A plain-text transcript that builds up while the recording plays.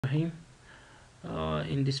Rahim.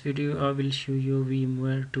 In this video I will show you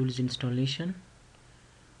VMware tools installation.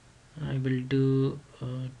 I will do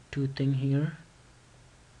two things here.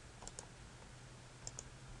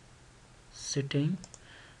 Setting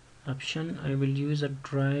option, I will use a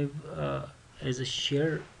drive as a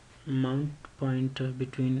share mount point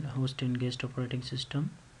between host and guest operating system.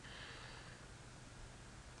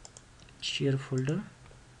 Share folder,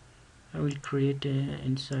 I will create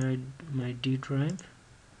inside my D drive.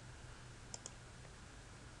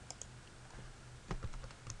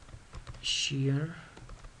 Share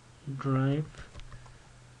drive,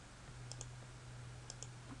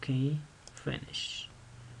 okay, finish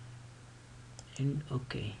and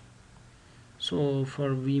okay. So for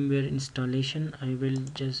VMware installation I will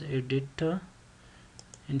just edit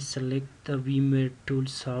and select the VMware tool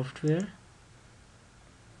software.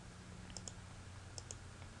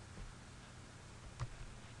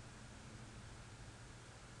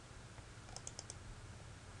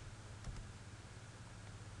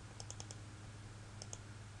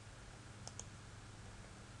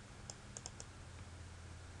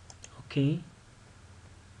 Okay,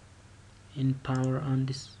 and power on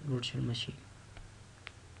this virtual machine.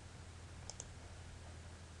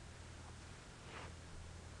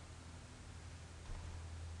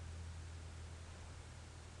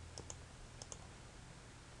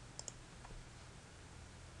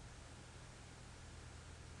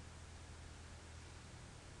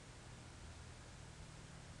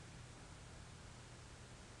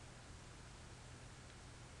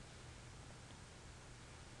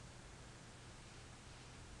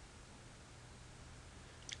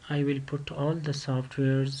 I will put all the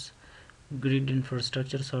softwares, grid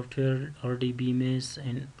infrastructure software, RDBMS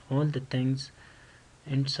and all the things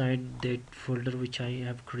inside that folder which I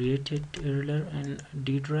have created earlier, and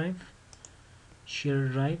D drive, share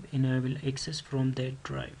drive, and I will access from that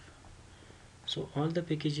drive. So all the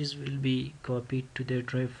packages will be copied to that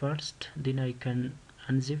drive first, then I can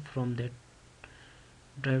unzip from that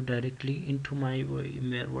drive directly into my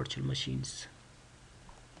VMware virtual machines.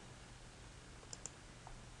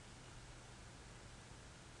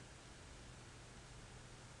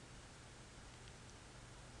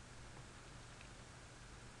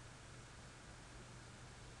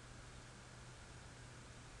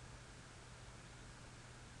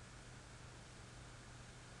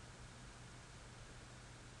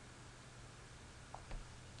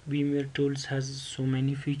 VMware tools has so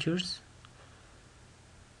many features,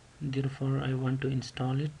 therefore I want to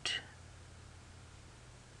install it.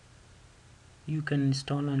 You can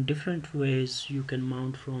install on different ways. You can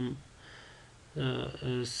mount from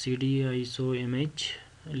CD, ISO image,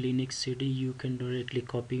 Linux CD. You can directly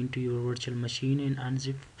copy into your virtual machine and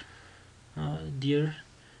unzip there,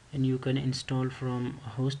 and you can install from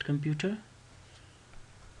host computer.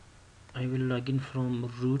 I will log in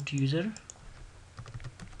from root user.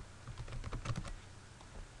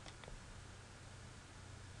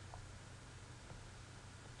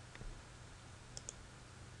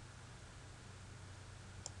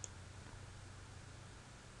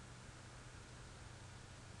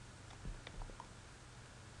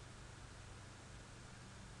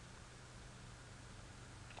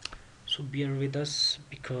 So bear with us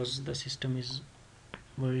because the system is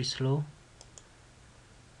very slow.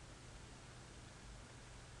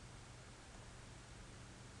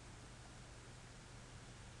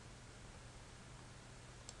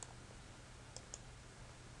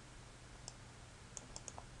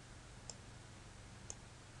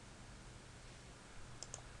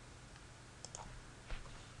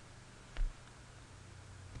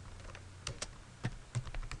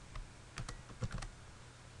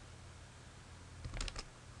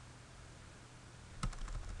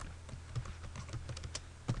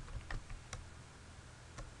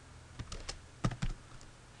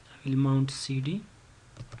 I will mount CD.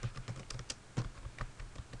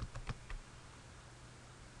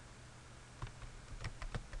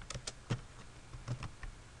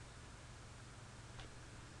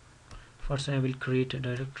 First I will create a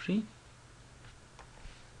directory.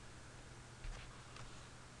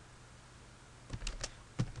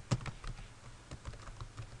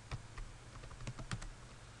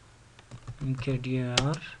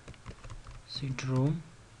 mkdir cd-rom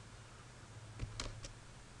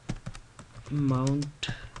mount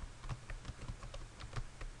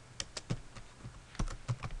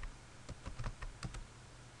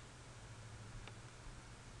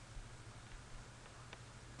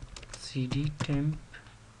cd temp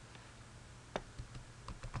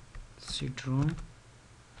cd-rom.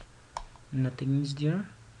 Nothing is there,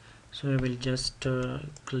 so I will just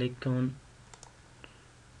click on,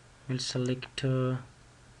 will select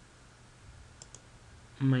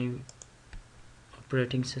my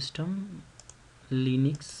operating system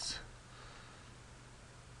Linux,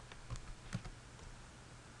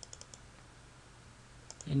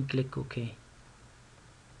 and click OK.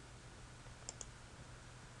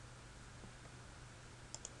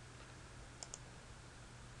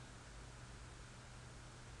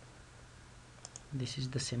 This is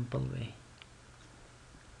the simple way.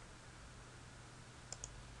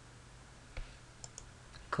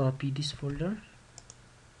 Copy this folder,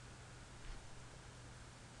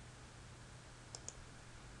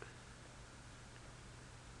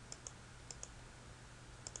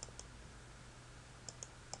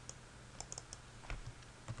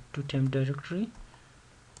 to temp directory,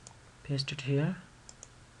 paste it here,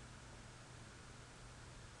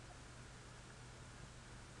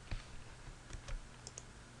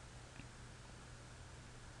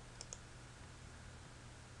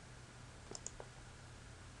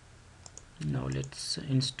 now let's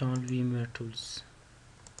install VMware tools.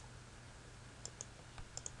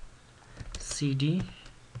 cd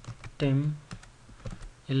temp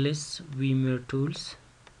ls VMware tools,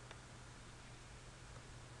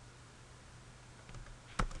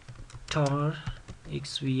 tar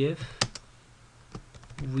xvf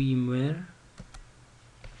VMware,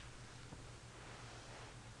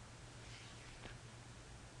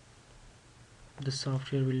 the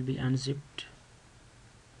software will be unzipped.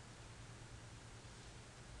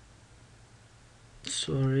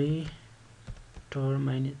 Sorry, tar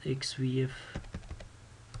minus xvf.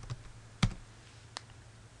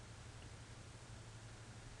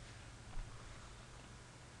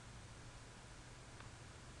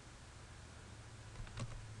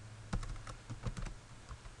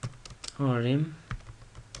 rm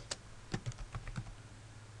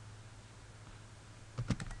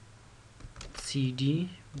cd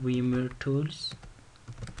VMware tools.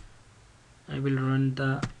 I will run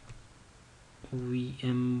the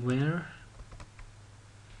VMware.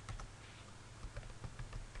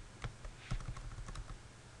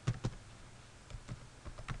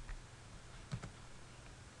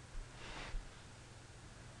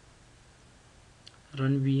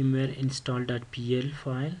 Run VMware install.pl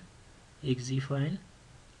file, exe file.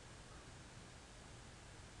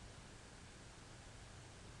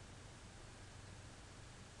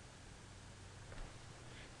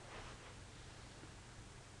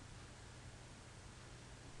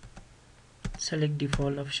 Select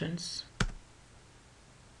default options.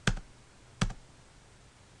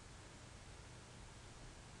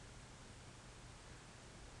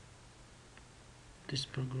 This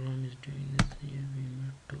program is doing this here.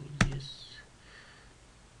 VMware tools, yes.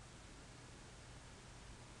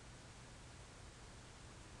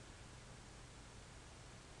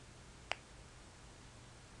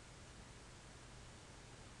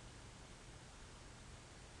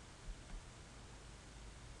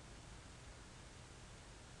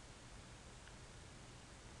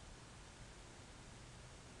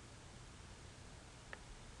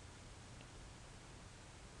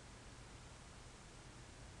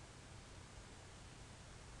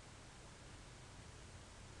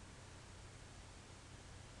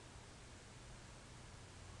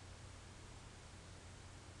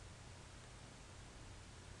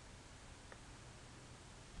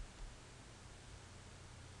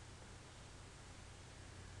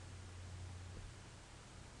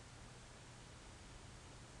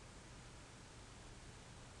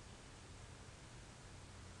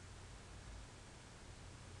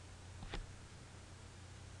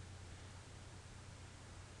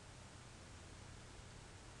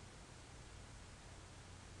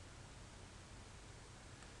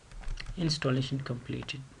 Installation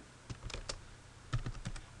completed.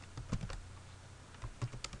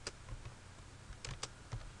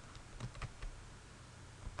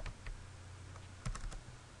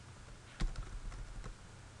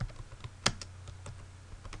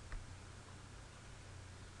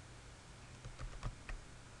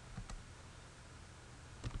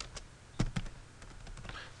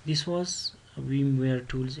 This was VMware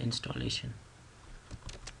tools installation.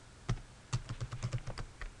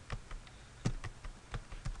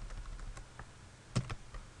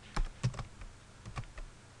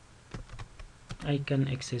 I can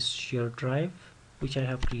access shared drive which I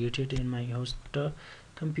have created in my host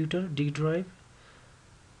computer, D drive.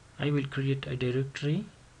 I will create a directory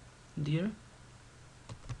there.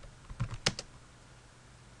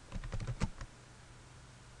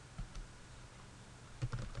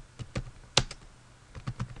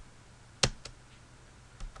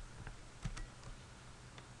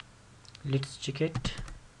 Let's check it.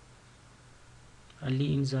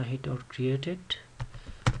 Ali and Zahid are created.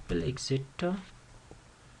 We'll exit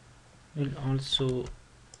We'll also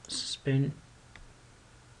suspend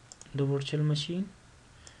the virtual machine.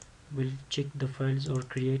 We'll check the files are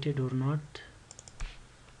created or not.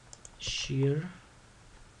 Share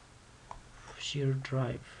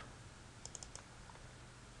drive.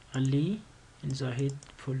 Ali and Zahid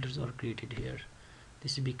folders are created here.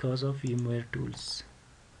 This is because of VMware tools.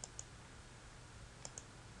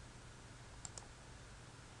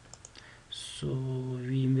 So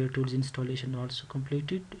VMware tools installation also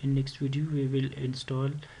completed. In next video we will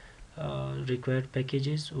install required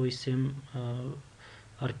packages, OSM,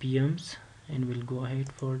 RPMs, and we'll go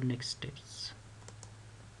ahead for next steps.